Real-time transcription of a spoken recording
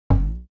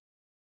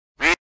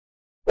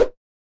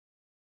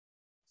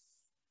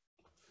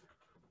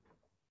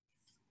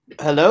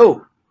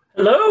Hello.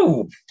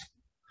 Hello.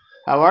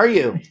 How are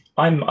you?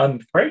 I'm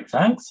great,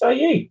 thanks. How are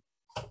you?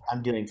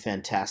 I'm doing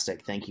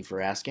fantastic. Thank you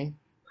for asking.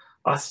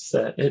 It's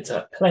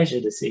a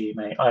pleasure to see you,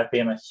 mate. I've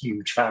been a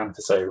huge fan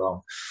for so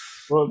long.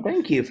 Well,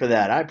 thank you for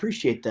that. I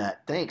appreciate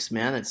that. Thanks,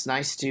 man. It's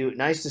nice to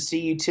see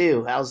you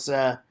too. How's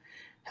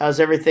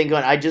everything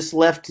going? I just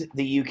left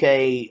the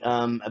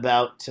UK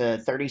about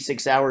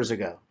 36 hours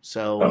ago.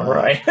 So, All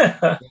right.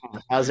 Yeah,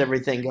 how's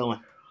everything going?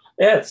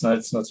 it's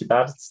not too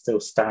bad. It's still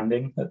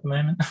standing at the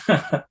moment.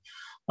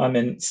 I'm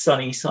in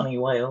sunny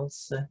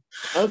Wales. So.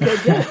 Okay,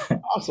 good. Yeah,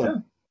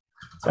 Awesome.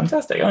 it's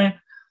fantastic. I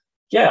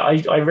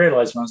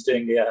realized when I was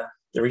doing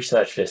the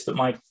research for this that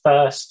my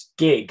first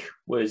gig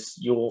was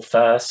your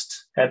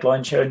first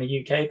headline show in the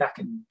UK back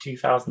in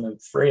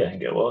 2003, I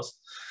think it was.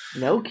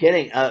 No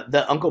kidding.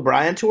 The Uncle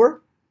Brian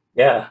tour?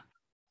 Yeah,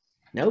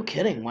 No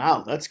kidding.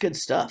 Wow, that's good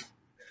stuff.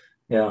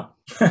 yeah.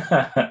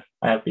 I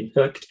have been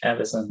hooked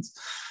ever since.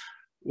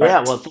 Yeah,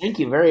 Right. well, thank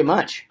you very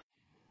much.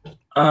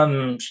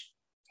 Um,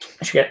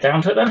 I should get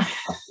down to it then.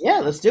 Yeah,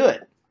 let's do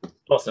it.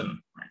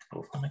 Awesome. Right,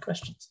 all for my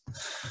questions.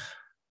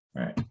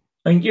 Right.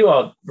 I mean, you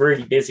are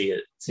really busy,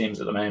 it seems,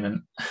 at the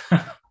moment,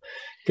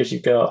 because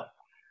you're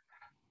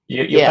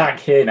Yeah. back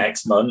here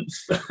next month,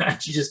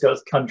 and you just got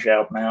a country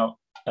album out,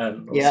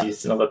 and Yeah. obviously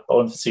it's another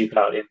Bowling for Soup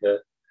out in the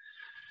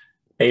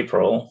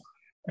April.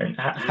 I mean,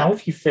 how Yeah.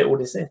 have you fit all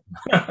this in?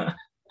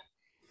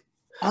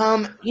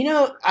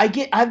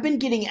 I've been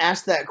getting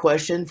asked that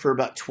question for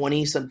about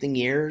 20 something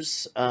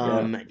years.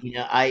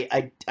 Yeah,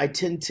 I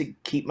tend to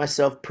keep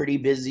myself pretty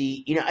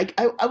busy.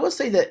 I will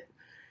say that,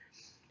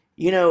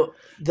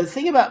 the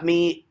thing about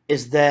me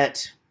is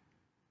that,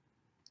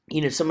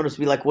 someone will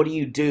be like, what do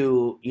you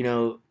do?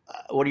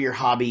 What are your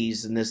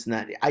hobbies and this and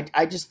that?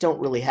 I just don't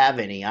really have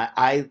any.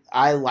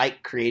 I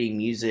like creating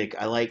music.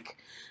 I like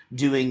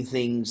doing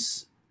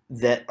things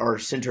that are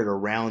centered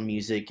around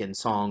music and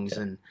songs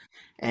yeah,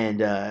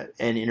 and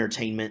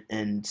entertainment.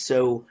 And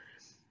so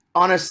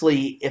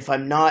honestly, if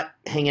I'm not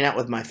hanging out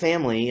with my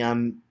family,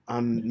 I'm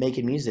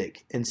making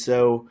music. And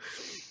so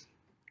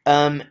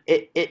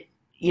it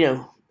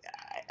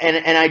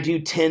and I do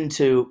tend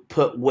to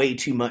put way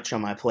too much on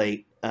my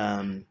plate.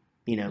 yeah,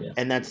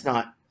 And that's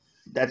not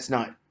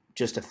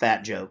just a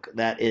fat joke.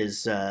 That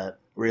is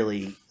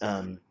really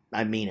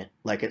I mean it.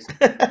 Like it's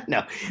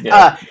no. yeah,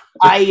 Uh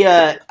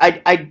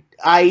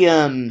I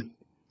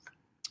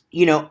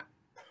you know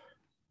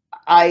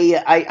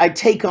I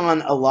take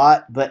on a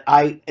lot, but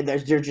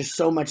there's just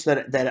so much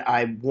that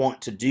I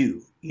want to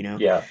do,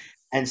 yeah,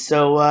 and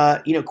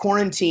so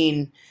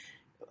quarantine.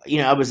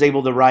 I was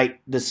able to write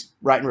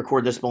and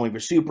record this Bowling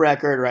for Soup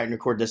record, write and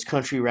record this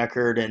country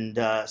record, and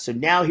so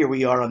now here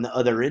we are on the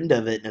other end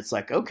of it, and it's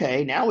like,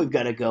 okay, now we've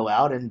got to go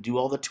out and do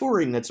all the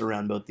touring that's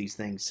around both these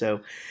things. So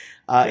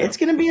yeah. it's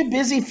going to be a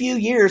busy few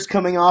years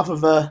coming off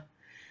of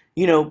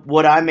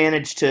what I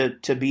managed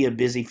to be a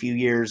busy few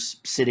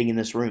years sitting in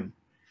this room.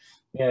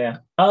 Yeah.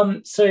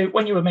 So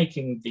when you were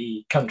making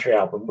the country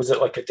album, was it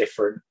like a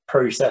different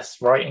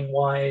process writing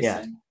wise?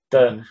 Yeah.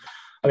 And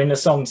Hmm. the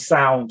songs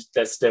sound,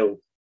 they're still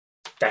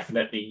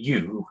definitely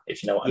you,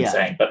 if you know what I'm Yeah.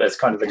 saying, but there's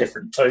kind of a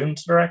different tone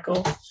to the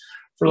record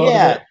for a lot of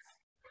Yeah. it.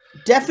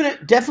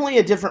 Definitely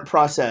a different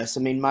process.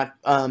 I mean, my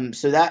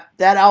so that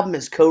album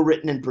is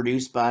co-written and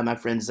produced by my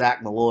friend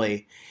Zach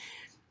Malloy,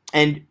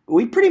 and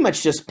we pretty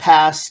much just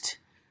passed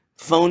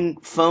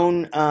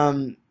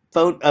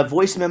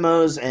voice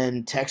memos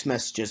and text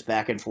messages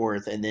back and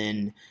forth, and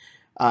then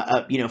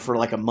for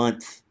like a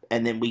month,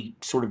 and then we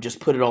sort of just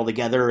put it all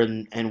together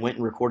and went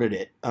and recorded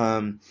it.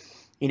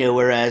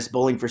 Whereas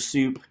Bowling for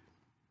Soup,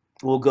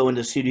 we'll go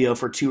into the studio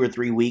for 2 or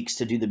 3 weeks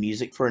to do the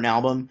music for an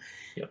album.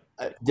 Yeah.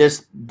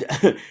 This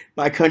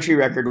My country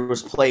record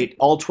was played.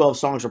 All 12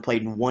 songs were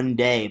played in one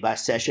day by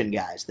session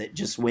guys that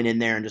just went in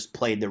there and just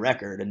played the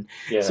record. And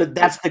so Yeah.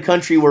 that's the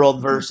country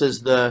world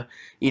versus the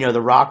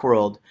rock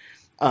world.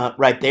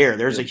 Right there,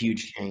 there's a Yeah.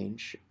 huge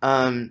change.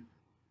 And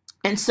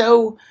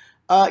so,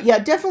 yeah,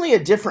 definitely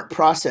a different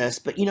process.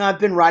 But I've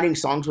been writing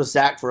songs with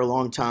Zach for a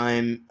long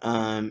time,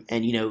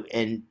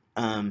 and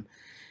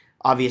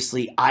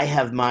obviously I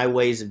have my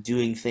ways of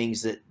doing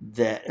things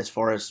that as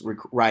far as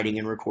writing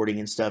and recording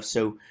and stuff.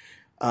 So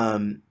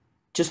um,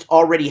 just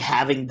already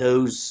having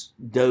those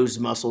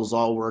muscles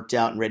all worked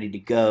out and ready to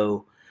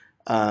go,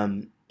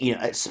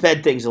 it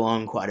sped things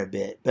along quite a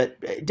bit. But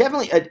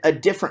definitely a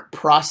different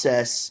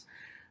process.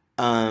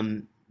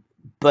 Um,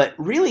 but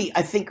really,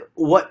 I think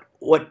what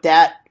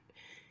that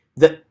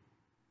the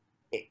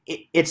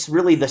it's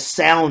really the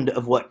sound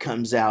of what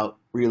comes out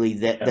really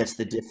Yeah. that's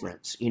the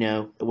difference.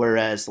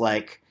 Whereas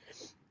like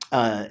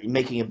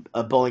making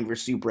a Bowling for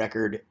Soup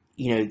record,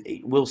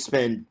 we'll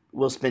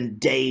spend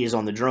days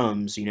on the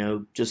drums,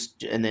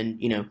 just and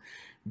then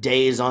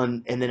days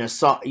on, and then a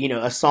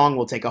song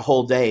will take a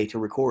whole day to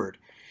record.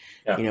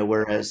 Yeah.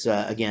 Whereas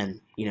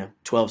again,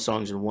 12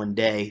 songs in one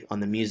day on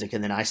the music,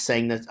 and then I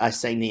sang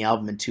the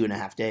album in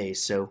 2.5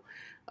 days. So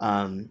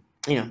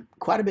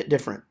quite a bit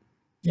different.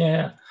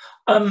 Yeah.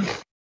 Um,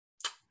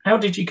 how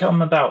did you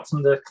come about some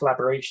of the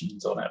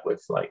collaborations on it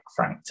with like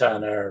Frank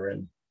Turner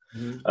and?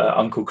 Mhm.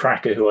 Uncle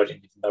Cracker, who I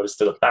didn't even know was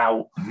still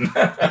about.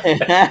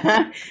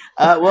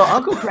 Well,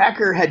 Uncle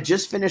Cracker had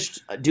just finished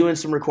doing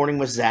some recording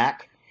with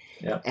Zach,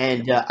 Yeah,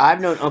 and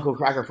I've known Uncle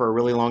Cracker for a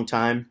really long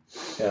time,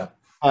 yeah,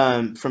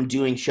 from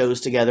doing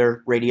shows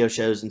together, radio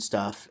shows and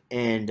stuff.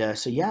 And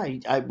so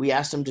yeah, we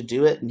asked him to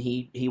do it, and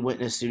he went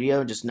in his studio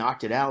and just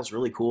knocked it out. It's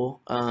really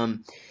cool.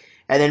 And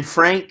then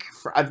Frank,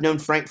 I've known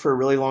Frank for a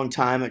really long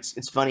time.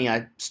 It's funny.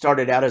 I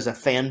started out as a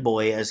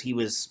fanboy as he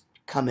was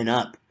coming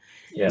up.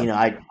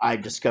 yeah, I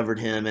discovered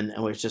him and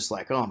was just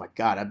like, oh my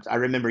god! I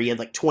remember he had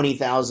like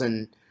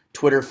 20,000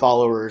 Twitter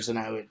followers, and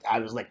I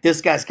was like, this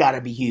guy's got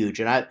to be huge.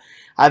 And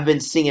I've been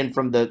singing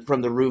from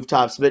the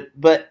rooftops, but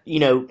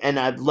and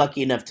I'm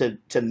lucky enough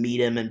to meet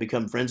him and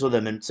become friends with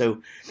him. And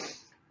so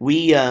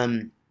we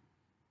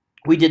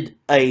we did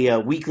a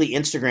weekly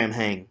Instagram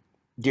hang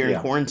during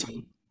yeah,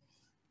 quarantine.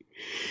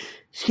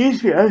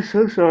 Excuse me, I'm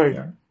so sorry.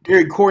 yeah,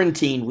 During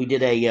quarantine, we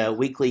did a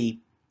weekly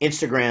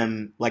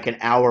Instagram, like an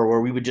hour,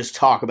 where we would just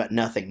talk about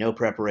nothing, no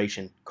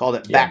preparation. Called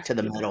it yeah, Back to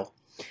the Metal,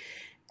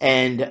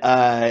 and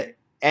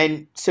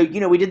so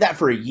we did that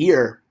for a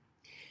year,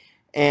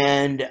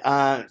 and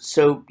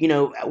so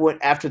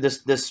after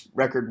this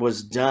record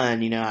was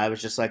done, I was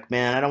just like,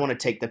 man, I don't want to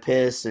take the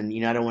piss, and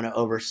I don't want to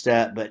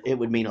overstep, but it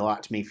would mean a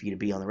lot to me for you to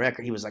be on the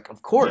record. He was like, of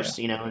yeah, course,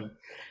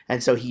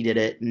 and so he did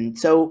it, and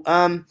so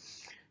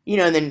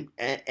and then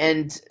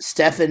and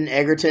Stefan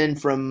Egerton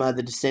from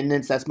the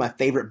Descendants. That's my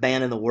favorite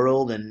band in the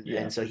world, and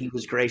yeah. so he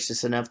was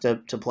gracious enough to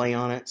play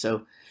on it.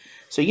 So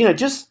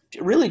just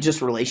really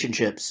just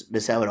relationships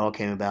is how it all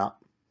came about.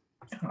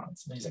 Oh,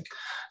 that's amazing.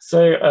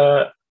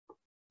 So,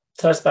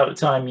 tell us about the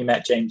time you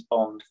met James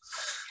Bond.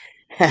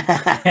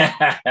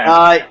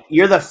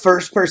 You're the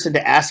first person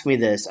to ask me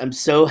this. I'm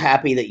so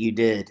happy that you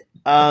did.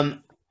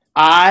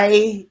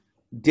 I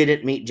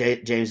didn't meet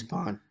James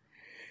Bond.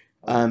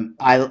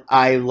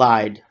 I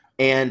lied,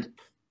 and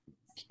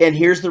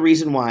here's the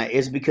reason why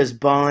is because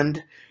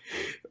Bond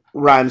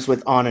rhymes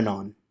with on and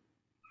on,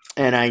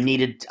 and I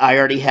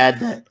already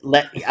had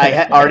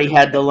already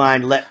had the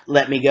line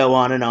let me go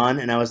on, and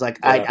I was like,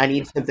 Yeah, I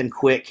need something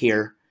quick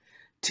here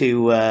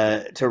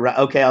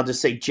okay, I'll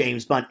just say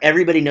James Bond.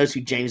 Everybody knows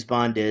who James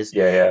Bond is.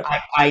 yeah, yeah,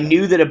 I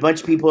knew that a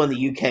bunch of people in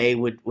the UK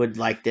would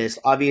like this.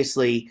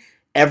 Obviously,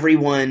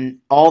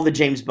 all the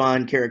James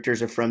Bond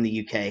characters are from the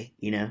UK.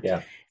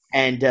 yeah.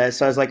 And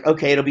so I was like,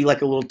 okay, it'll be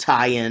like a little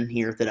tie-in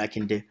here that I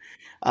can do.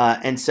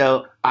 And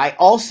so I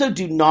also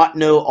do not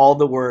know all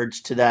the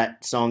words to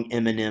that song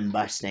Eminem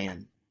by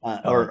Stan, Oh,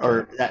 okay.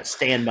 or that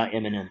Stan by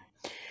Eminem.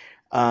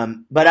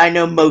 But I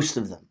know most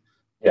of them.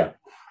 Yeah.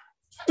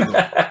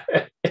 Yeah.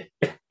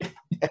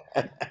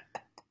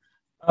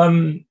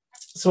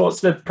 So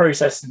what's the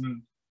process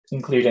in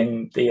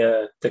including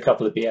the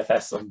couple of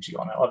BFS songs you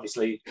on it?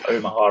 Obviously,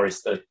 Omaha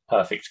is the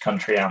perfect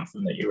country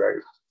anthem that you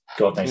wrote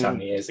God knows how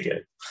many years ago.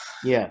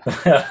 Yeah.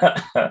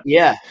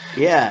 Yeah.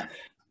 Yeah.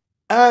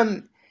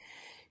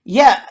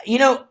 Yeah,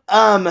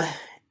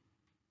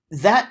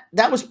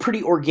 that was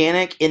pretty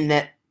organic in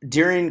that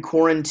during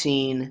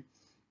quarantine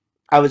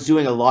I was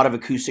doing a lot of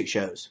acoustic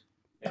shows.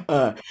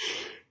 Yeah.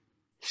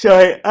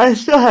 Sorry, I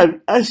still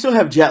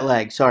have jet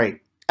lag.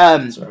 Sorry.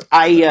 Sorry.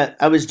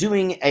 I was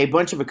doing a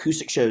bunch of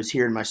acoustic shows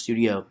here in my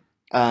studio,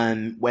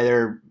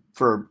 whether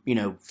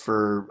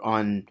for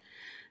on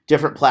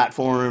different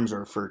platforms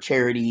or for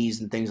charities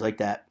and things like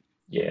that.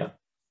 Yeah.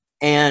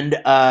 And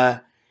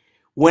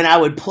when I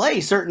would play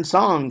certain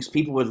songs,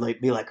 people would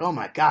be like, "Oh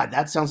my God,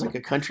 that sounds like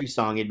a country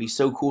song. It'd be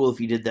so cool if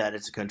you did that.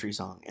 It's a country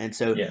song." And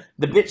so Yeah.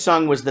 the bitch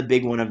song was the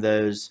big one of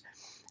those.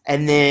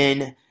 And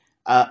then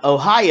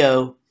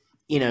Ohio,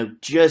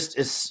 just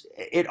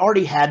it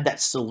already had that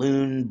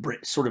saloon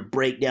sort of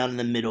breakdown in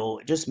the middle.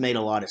 It just made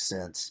a lot of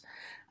sense.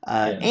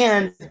 Yeah.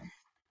 And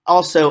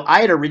also,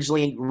 I had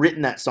originally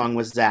written that song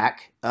with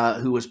Zach,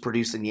 who was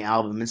producing the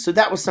album, and so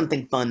that was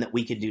something fun that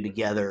we could do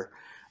together.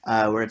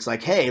 Where it's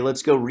like, hey,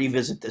 let's go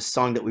revisit this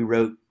song that we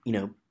wrote,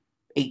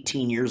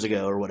 18 years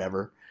ago or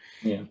whatever,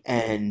 Yeah.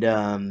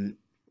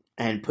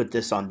 and put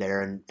this on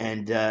there,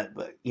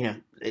 but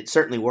it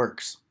certainly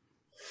works.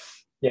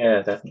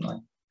 Yeah,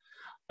 definitely.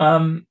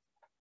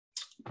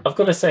 I've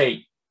got to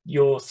say,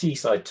 your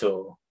Seaside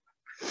tour.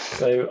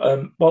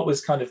 So, what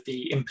was kind of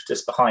the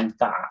impetus behind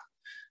that?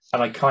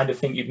 And I kind of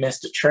think you've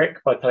missed a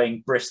trick by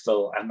playing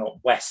Bristol and not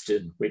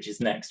Weston, which is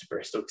next to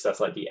Bristol, because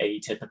that's like the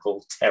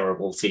atypical,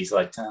 terrible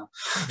seaside town.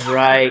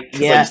 Right.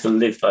 Yeah. I used to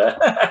live there.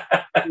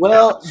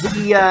 Well,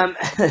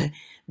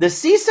 the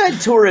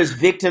Seaside tour is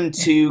victim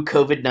to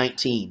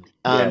COVID-19.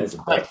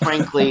 Quite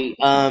frankly,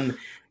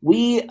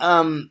 we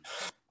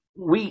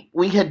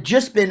had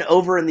just been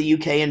over in the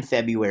UK in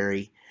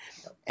February,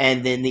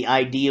 and then the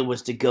idea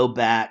was to go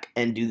back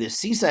and do this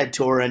Seaside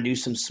tour and do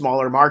some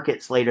smaller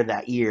markets later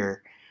that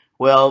year.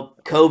 Well,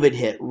 COVID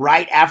hit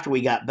right after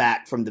we got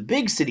back from the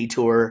big city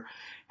tour,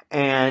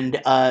 and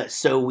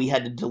so we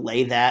had to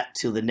delay that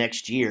till the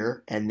next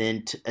year, and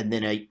then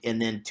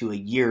to a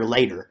year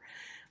later.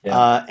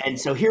 Yeah. And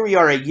so here we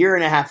are a year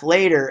and a half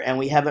later, and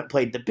we haven't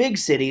played the big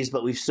cities,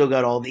 but we've still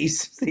got all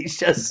these these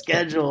shows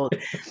scheduled.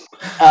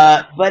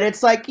 But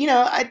it's like,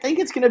 I think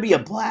it's going to be a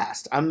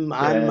blast.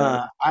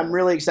 Yeah. I'm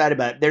really excited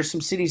about it. There's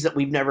some cities that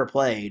we've never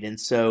played, and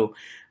so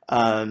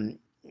um,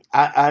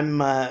 I'm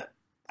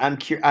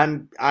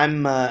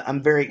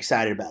very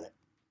excited about it.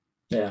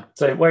 Yeah.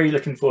 So where are you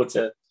looking forward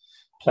to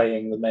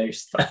playing the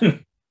most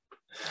then?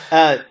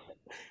 Uh,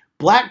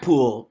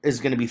 Blackpool is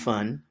going to be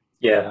fun.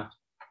 Yeah.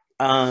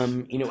 I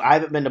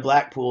haven't been to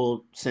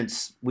Blackpool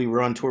since we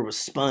were on tour with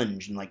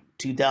Sponge in like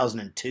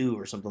 2002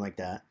 or something like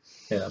that.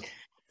 Yeah.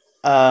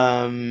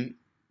 Um,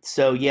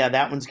 so yeah,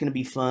 that one's gonna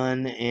be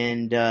fun,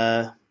 and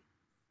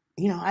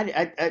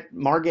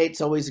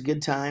Margate's always a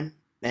good time,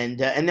 and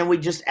then we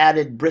just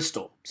added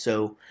Bristol,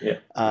 so Yeah.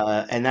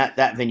 and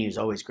that venue is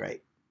always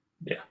great.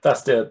 Yeah.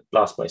 That's the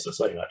last place I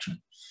saw you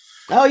actually.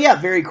 Oh yeah,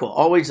 very cool.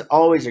 Always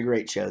a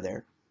great show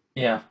there.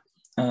 Yeah.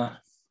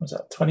 Was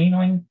that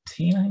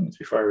 2019? I think it's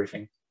before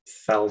everything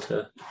fell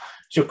to.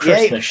 It's your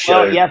Christmas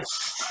show. Yeah.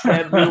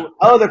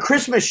 Oh, the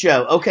Christmas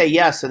show. Okay,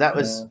 yeah. So that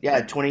was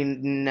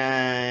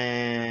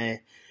 29.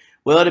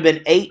 Well, it'd have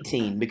been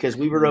 18 because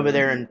we were over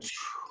there and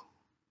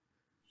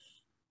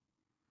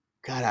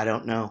God, I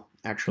don't know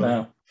actually.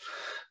 No.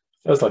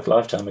 Feels like a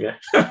lifetime ago.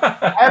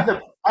 I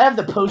have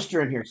the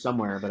poster in here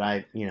somewhere, but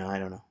I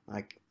don't know.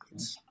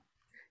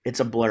 It's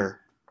a blur.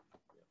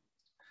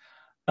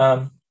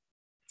 I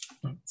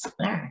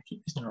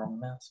keep using the wrong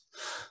mouse.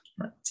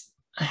 Right.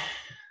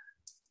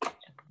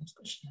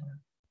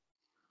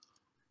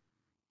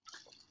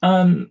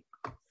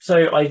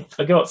 So I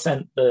got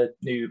sent the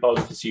new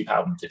Bowling for Soup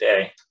album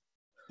today.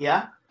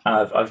 Yeah.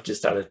 I've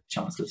just had a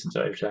chance to listen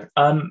to it over.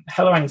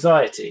 Hello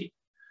Anxiety.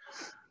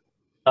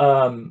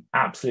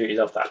 Absolutely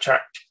love that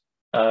track.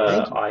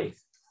 I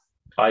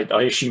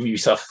assume you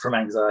suffer from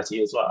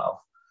anxiety as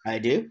well. I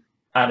do.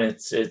 And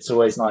it's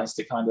always nice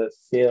to kind of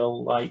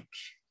feel like,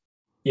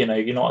 you're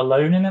not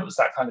alone in it. Was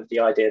that kind of the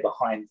idea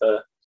behind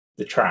the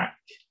track?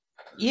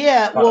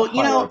 Yeah, well,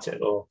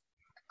 Or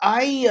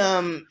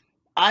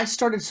I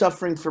started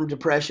suffering from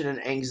depression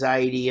and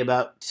anxiety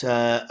about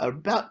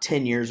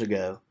 10 years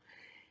ago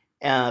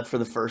for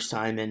the first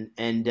time,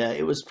 and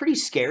it was pretty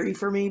scary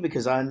for me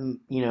because I'm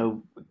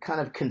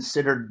kind of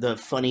considered the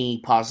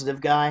funny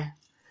positive guy,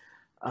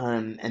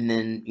 and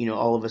then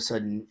all of a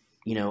sudden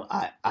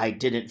I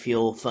didn't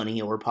feel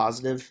funny or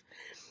positive,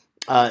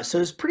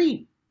 so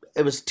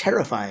it was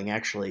terrifying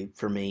actually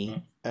for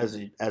me as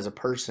a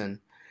person.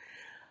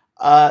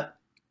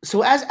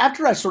 So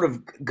after I sort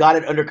of got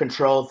it under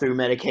control through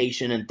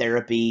medication and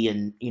therapy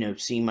and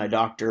seeing my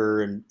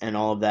doctor and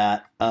all of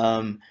that,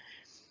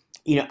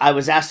 I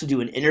was asked to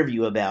do an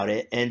interview about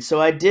it, and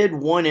so I did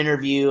one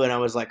interview, and I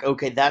was like,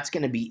 okay, that's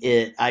going to be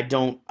it. I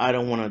don't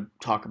want to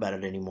talk about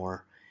it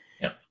anymore.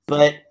 Yeah.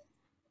 But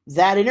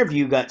that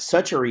interview got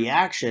such a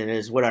reaction,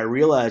 as what I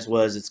realized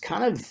was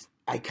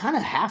I kind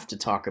of have to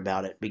talk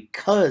about it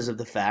because of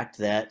the fact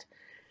that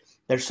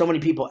there's so many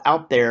people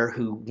out there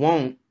who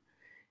won't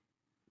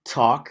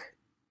talk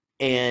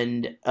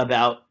and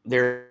about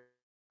their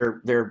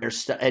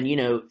stuff, and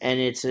and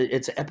it's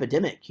an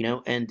epidemic,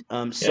 and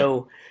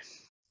so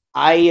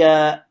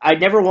I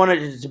never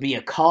wanted it to be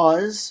a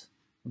cause,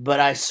 but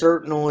I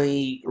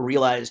certainly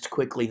realized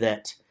quickly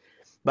that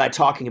by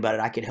talking about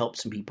it I could help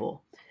some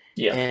people.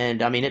 Yeah.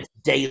 And I mean, it's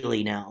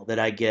daily now that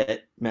I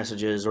get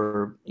messages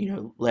or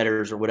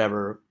letters or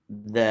whatever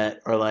that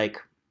are like,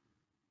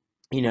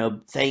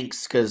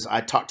 thanks because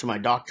I talked to my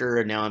doctor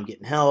and now I'm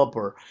getting help,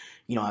 or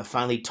I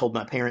finally told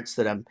my parents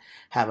that I'm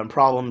having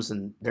problems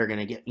and they're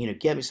gonna get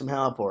me some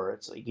help, or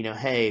it's like,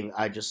 hey,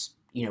 I just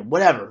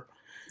whatever.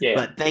 Yeah.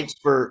 But thanks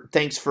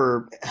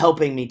for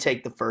helping me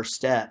take the first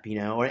step,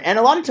 and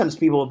a lot of times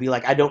people will be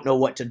like, I don't know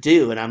what to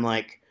do, and I'm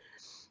like,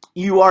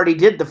 you already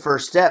did the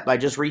first step by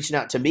just reaching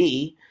out to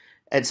me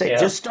and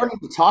just starting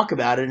to talk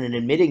about it and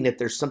admitting that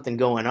there's something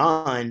going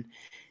on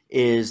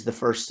is the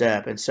first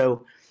step. And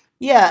so,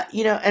 yeah,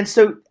 and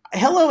so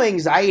Hello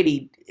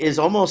Anxiety is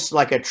almost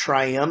like a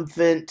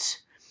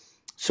triumphant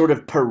sort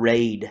of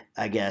parade,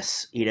 I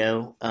guess,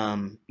 You're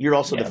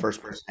also the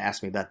first person to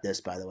ask me about this,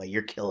 by the way.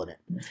 You're killing it.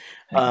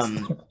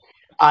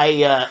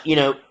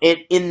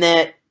 In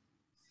that,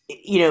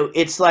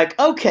 it's like,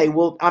 okay,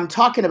 well, I'm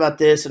talking about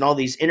this and all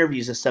these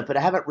interviews and stuff, but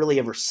I haven't really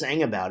ever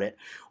sang about it.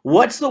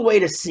 What's the way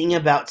to sing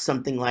about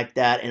something like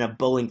that in a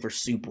Bowling for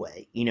Soup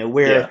way,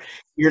 where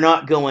you're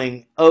not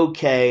going,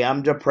 okay,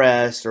 I'm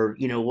depressed or,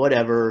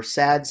 whatever,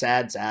 sad,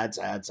 sad, sad,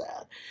 sad,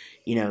 sad,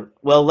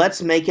 well,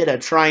 let's make it a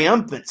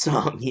triumphant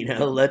song,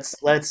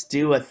 let's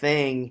do a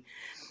thing,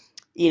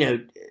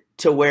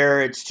 to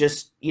where it's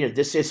just,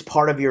 this is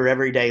part of your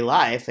everyday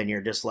life and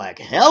you're just like,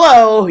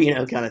 hello,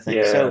 kind of thing.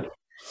 Yeah. So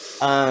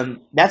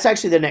that's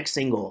actually the next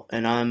single,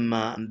 and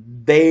I'm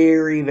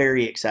very,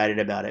 very excited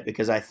about it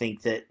because I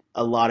think that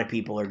a lot of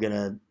people are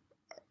gonna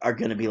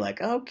be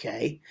like,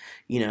 okay,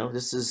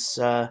 this is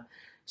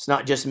it's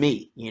not just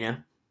me, Yeah,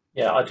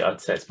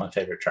 I'd say it's my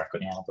favorite track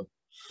on the album.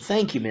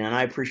 Thank you, man.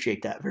 I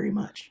appreciate that very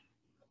much.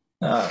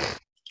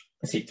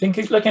 I see.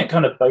 Thinking, looking at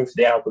kind of both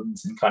the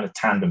albums in kind of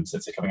tandem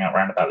since they're coming out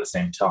around about the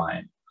same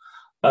time.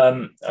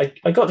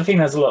 I got the feeling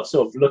there's a lot of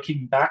sort of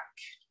looking back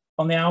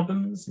on the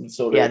albums and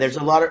sort Yeah, of there's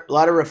a lot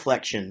of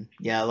reflection.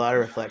 Yeah, a lot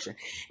of reflection,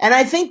 and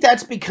I think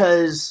that's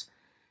because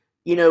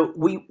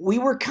we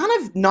were kind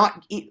of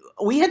not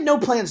we had no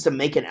plans to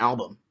make an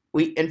album.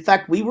 In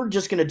fact, we were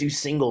just going to do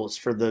singles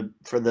for the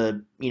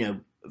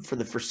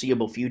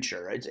foreseeable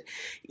future.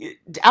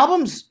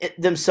 Albums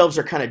themselves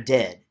are kind of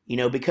dead,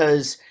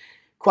 because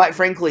quite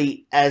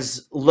frankly,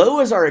 as low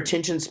as our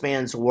attention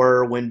spans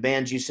were when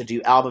bands used to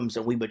do albums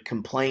and we would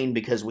complain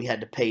because we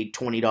had to pay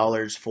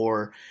 $20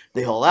 for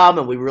the whole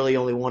album, we really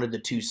only wanted the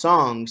two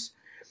songs.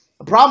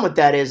 The problem with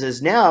that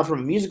is now from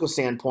a musical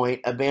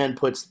standpoint, a band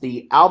puts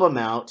the album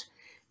out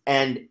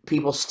and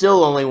people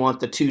still only want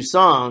the two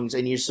songs,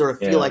 and you sort of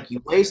feel yeah, like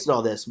you wasted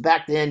all this.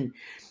 Back then,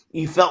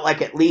 you felt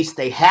like at least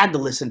they had to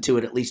listen to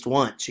it at least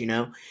once.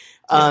 yeah,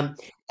 Um,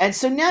 and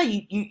so now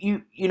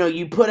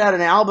you put out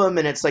an album,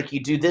 and it's like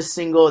you do this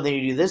single, and then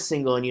you do this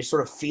single, and you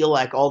sort of feel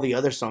like all the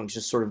other songs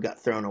just sort of got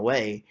thrown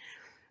away.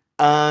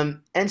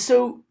 And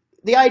so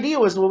the idea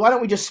was, well, why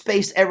don't we just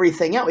space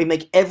everything out? We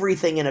make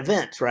everything an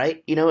event,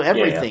 right? yeah,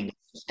 yeah,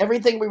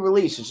 Everything we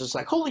release is just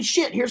like, holy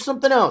shit, here's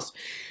something else.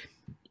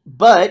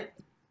 But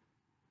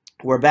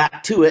we're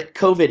back to it.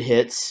 COVID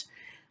hits.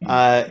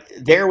 mm,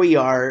 There we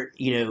are.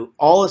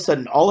 All of a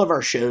sudden, all of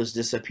our shows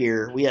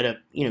disappear. We had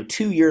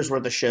 2 years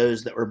worth of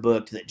shows that were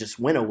booked that just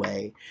went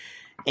away,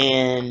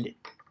 and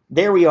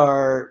there we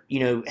are.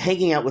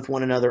 Hanging out with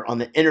one another on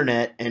the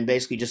internet and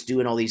basically just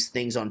doing all these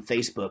things on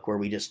Facebook, where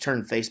we just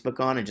turn Facebook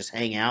on and just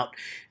hang out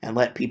and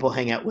let people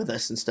hang out with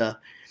us and stuff.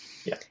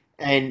 yeah,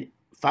 And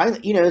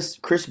finally,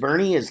 Chris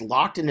Burney is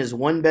locked in his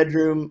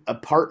one-bedroom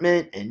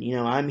apartment, and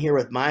I'm here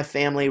with my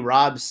family.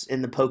 Rob's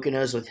in the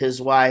Poconos with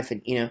his wife,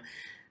 and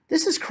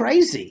this is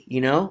crazy.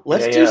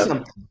 Let's yeah, do yeah,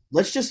 something.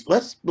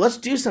 Let's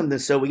do something.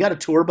 So we got a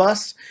tour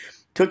bus,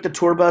 took the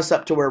tour bus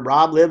up to where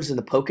Rob lives in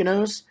the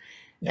Poconos,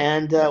 yeah,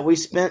 and we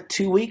spent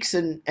 2 weeks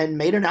and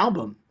made an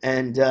album.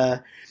 And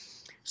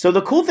so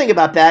the cool thing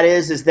about that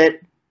is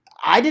that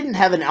I didn't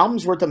have an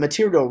album's worth of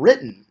material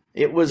written.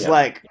 It was yeah,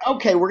 like,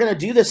 okay, we're gonna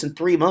do this in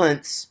 3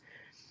 months.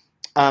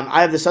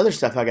 I have this other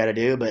stuff I got to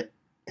do, but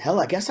hell,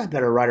 I guess I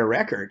better write a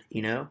record.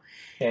 yeah,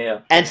 yeah,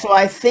 And so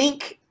I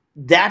think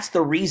that's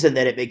the reason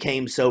that it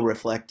became so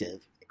reflective,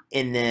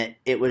 in that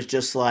it was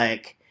just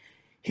like,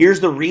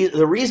 here's the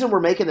reason we're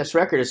making this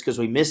record is because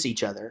we miss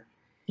each other,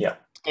 yeah,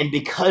 and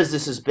because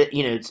this has been,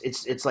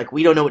 it's like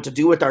we don't know what to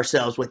do with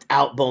ourselves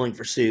without Bowling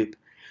for Soup,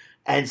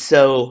 and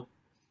so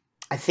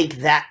I think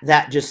that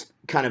just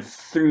kind of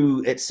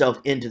threw itself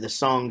into the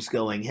songs,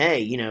 going,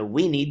 hey,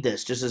 we need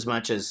this just as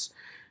much as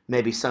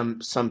maybe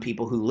some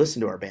people who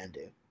listen to our band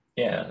do.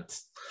 yeah.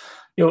 It's,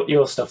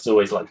 your stuff's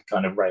always like a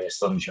kind of ray of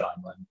sunshine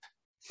when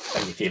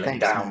you're feeling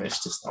Thanks, down. man.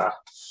 It's just that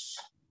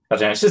I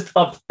don't know. It's just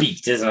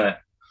upbeat, isn't it?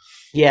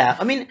 Yeah,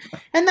 I mean,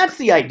 and that's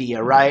the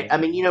idea, right? I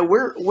mean,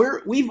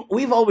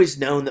 we've always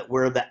known that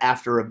we're the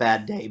after a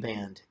bad day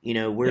band.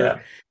 We're Yeah,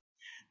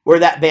 we're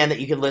that band that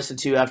you can listen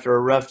to after a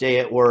rough day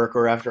at work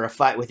or after a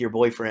fight with your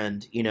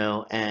boyfriend,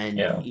 yeah,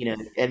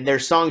 and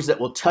there's songs that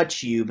will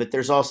touch you, but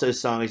there's also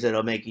songs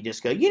that'll make you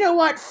just go, you know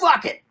what,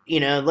 fuck it,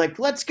 like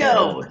let's yeah,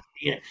 go,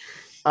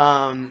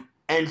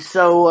 and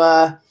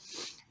so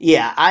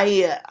yeah,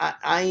 I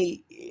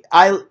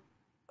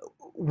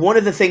one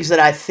of the things that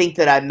I think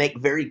that I make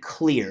very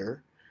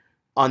clear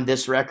on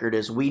this record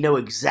is we know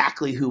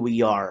exactly who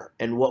we are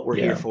and what we're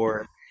here yeah,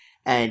 for,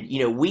 and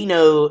we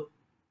know.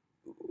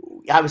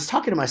 I was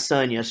talking to my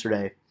son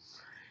yesterday,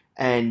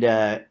 and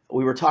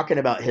we were talking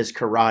about his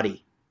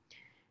karate,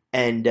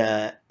 and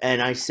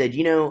I said,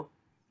 you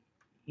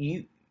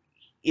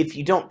if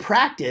you don't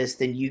practice,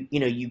 then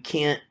you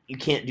can't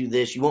do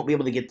this. You won't be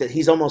able to get that.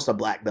 He's almost a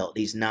black belt.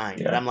 He's 9,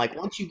 but yeah, I'm like,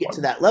 once you get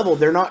to that level,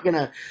 they're not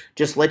gonna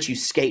just let you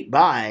skate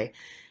by,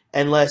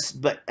 and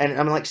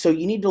I'm like, so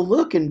you need to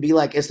look and be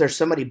like, is there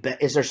somebody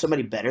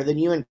better than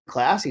you in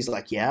class? He's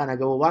like, yeah. And I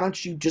go, well, why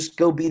don't you just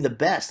go be the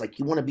best? Like,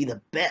 you want to be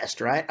the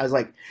best, right? I was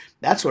like,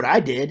 that's what I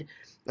did.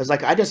 I was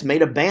like, I just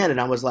made a band, and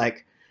I was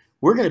like,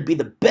 we're gonna be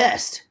the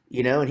best,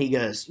 and he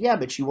goes, yeah,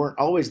 but you weren't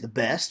always the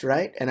best,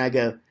 right? And I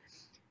go,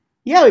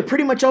 yeah, we've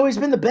pretty much always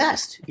been the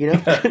best. yeah,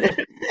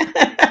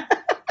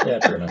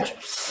 pretty much.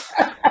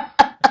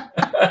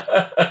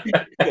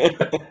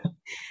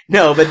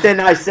 No, but then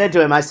I said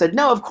to him, I said,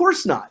 no, of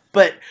course not.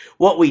 But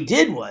what we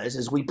did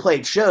is we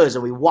played shows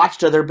and we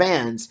watched other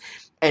bands,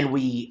 and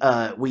we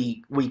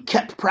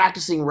kept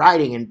practicing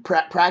writing and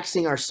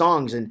practicing our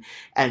songs and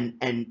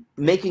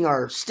making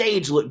our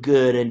stage look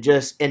good, and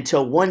just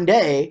until one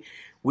day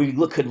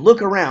could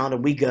look around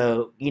and we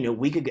go,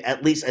 we could,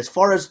 at least as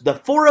far as the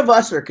four of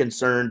us are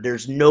concerned,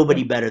 there's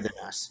nobody better than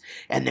us,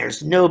 and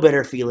there's no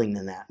better feeling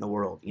than that in the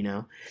world.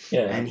 Yeah,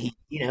 And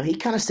he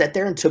kind of sat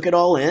there and took it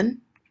all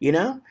in.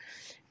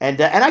 And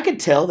I could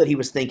tell that he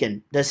was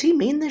thinking, does he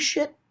mean this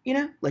shit?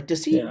 Like,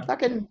 does yeah,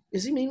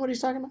 he mean what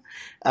he's talking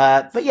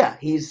about? But yeah,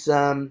 he's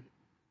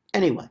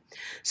anyway.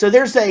 So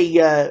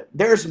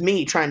there's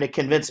me trying to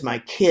convince my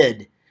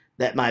kid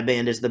that my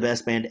band is the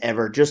best band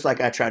ever, just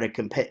like I try to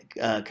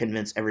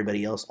convince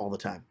everybody else all the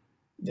time.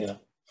 Yeah.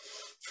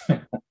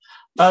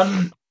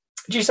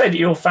 Do you say that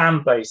your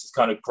fan base has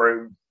kind of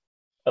grown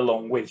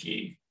along with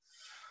you?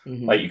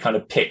 Mm-hmm. Like you kind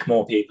of pick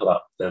more people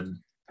up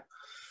than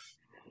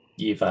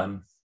you've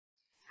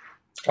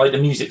like the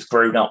music's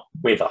grown up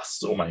with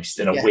us almost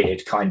in a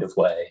weird kind of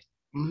way.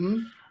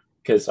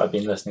 Because I've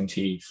been listening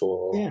to you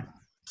for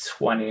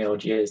 20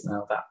 odd years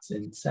now. That's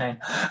insane.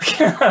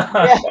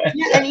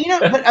 And you know,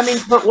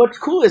 but what's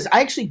cool is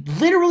I actually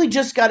literally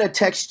just got a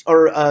text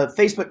or a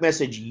Facebook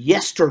message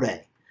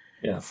yesterday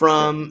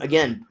from,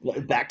 again,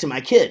 back to my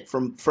kid,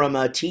 from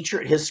a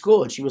teacher at his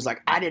school, and she was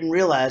like, I didn't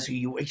realize who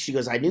you. She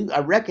goes, I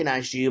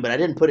recognized you, but I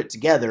didn't put it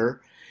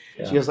together.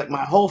 She goes, like,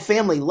 my whole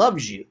family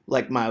loves you,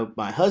 like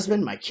my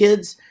husband, my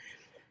kids.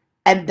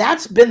 And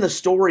that's been the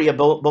story of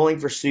Bowling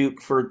for Soup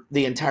for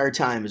the entire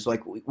time. Is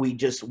like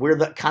we're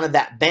the kind of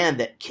that band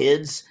that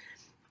kids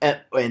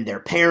and their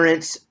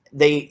parents,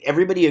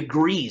 everybody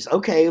agrees.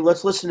 Okay,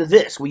 let's listen to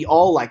this. We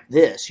all like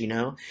this, you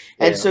know.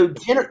 And so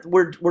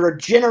we're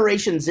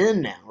generations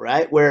in now,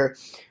 right? Where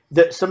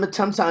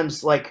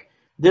sometimes like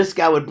this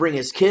guy would bring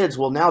his kids.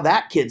 Well, now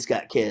that kid's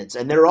got kids,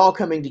 and they're all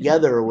coming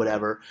together or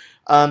whatever.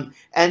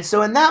 And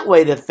so in that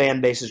way, the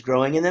fan base is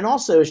growing. And then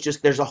also it's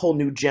just there's a whole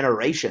new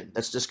generation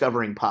that's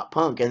discovering pop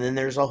punk. And then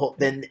there's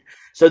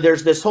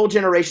there's this whole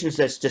generation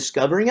that's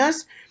discovering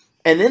us.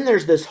 And then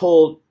there's this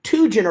whole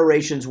 2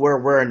 generations where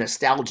we're a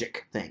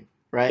nostalgic thing,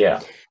 right? Yeah.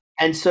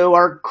 And so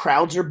our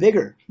crowds are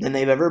bigger than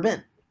they've ever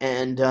been.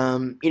 And,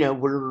 you know,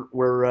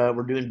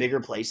 we're doing bigger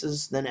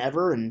places than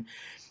ever. And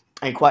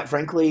quite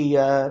frankly,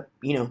 you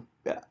know,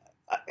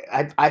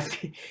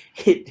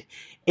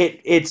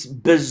 it's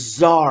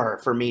bizarre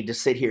for me to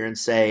sit here and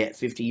say at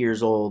 50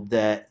 years old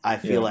that I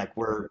feel like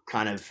we're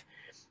kind of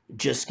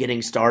just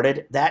getting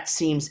started. That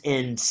seems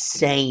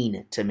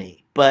insane to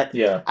me, but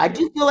I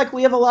do feel like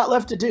we have a lot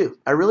left to do.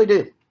 I really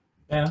do.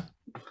 Yeah.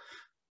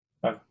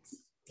 I'm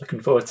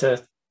looking forward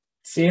to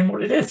seeing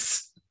what it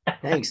is.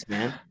 Thanks,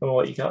 man. And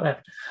what you got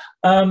left.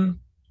 I'm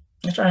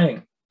trying to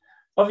think.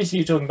 Obviously,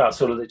 you're talking about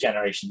sort of the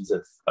generations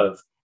of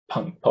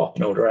punk pop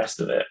and all the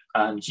rest of it,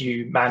 and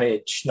you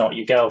manage Not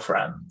Your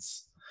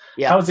Girlfriends.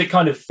 Yeah. How does it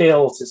kind of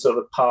feel to sort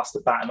of pass the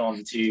baton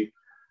on to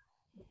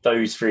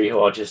those 3 who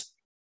are just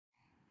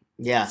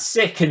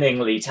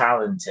sickeningly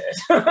talented?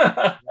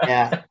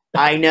 Yeah,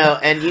 I know.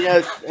 And, you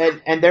know,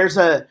 and there's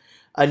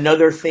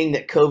another thing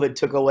that COVID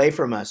took away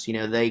from us. You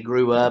know, they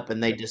grew up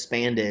and they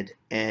disbanded,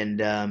 and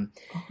you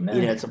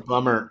know, it's a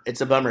bummer.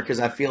 It's a bummer because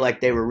I feel like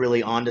they were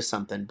really onto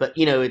something. But,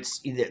 you know,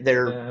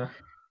 they're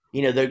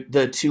you know,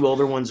 the 2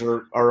 older ones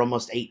are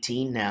almost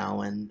 18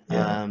 now,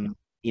 and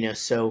you know,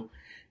 so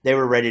they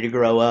were ready to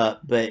grow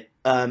up. But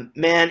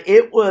man,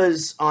 it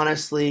was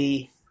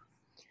honestly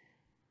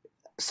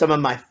some of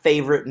my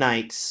favorite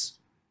nights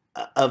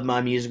of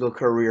my musical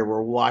career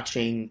were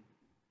watching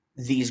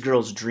these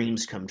girls'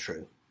 dreams come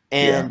true.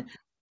 And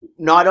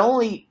not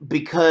only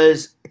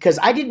because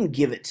I didn't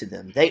give it to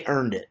them, they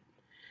earned it.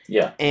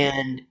 Yeah.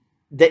 And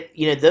that,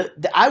 you know,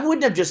 I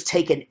wouldn't have just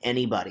taken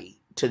anybody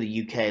to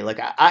the UK. Like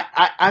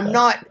I'm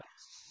not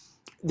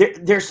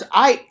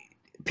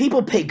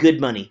people pay good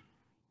money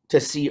to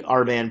see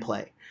our band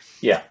play.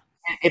 Yeah.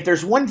 If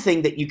there's one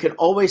thing that you can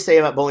always say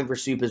about Bowling for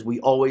Soup is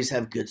we always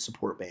have good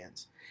support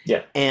bands.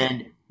 Yeah.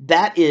 And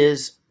that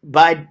is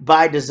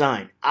by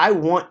design. I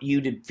want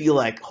you to feel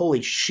like,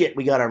 holy shit,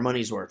 we got our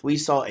money's worth. We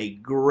saw a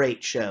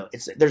great show.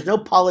 There's no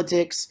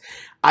politics.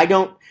 I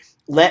don't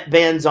let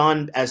bands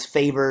on as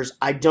favors.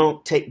 I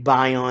don't take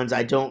buy-ons.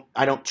 I don't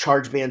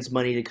charge bands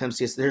money to come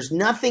see us. There's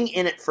nothing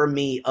in it for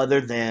me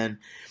other than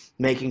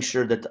making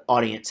sure that the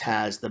audience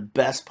has the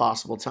best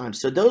possible time.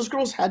 So those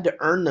girls had to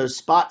earn those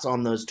spots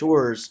on those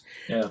tours,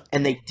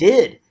 and they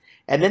did.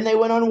 And then they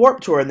went on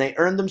Warped Tour, and they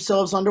earned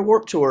themselves onto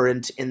Warped Tour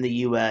in the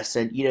U.S.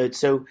 And, you know,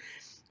 so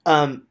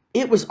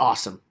it was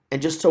awesome.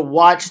 And just to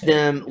watch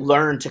them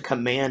learn to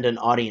command an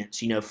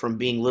audience, you know, from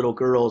being little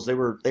girls. They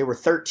were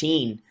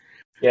 13.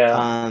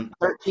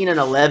 13 and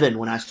 11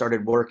 when I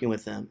started working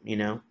with them, you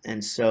know.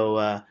 And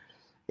so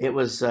it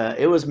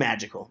was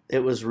magical. It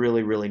was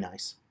really, really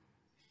nice.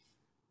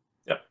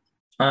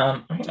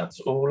 I think that's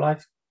all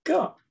I've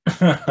got.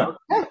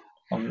 Okay.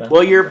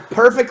 Well, you're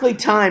perfectly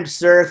timed,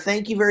 sir.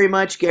 Thank you very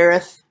much,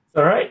 Gareth.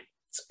 All right.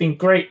 It's been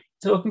great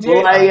talking to you.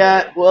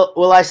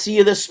 Will I see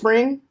you this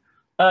spring?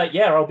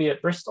 Yeah, I'll be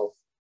at Bristol.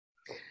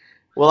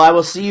 Well, I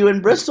will see you in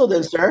Bristol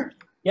then, sir.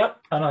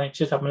 Yep, and I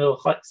should have my little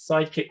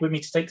sidekick with me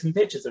to take some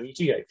pictures of you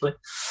too, hopefully.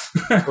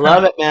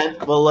 Love it, man.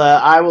 Well,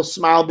 I will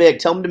smile big.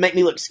 Tell them to make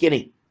me look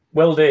skinny.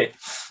 Will do.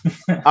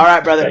 All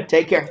right, brother. Okay.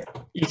 Take care.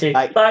 You too.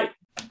 Bye. Bye.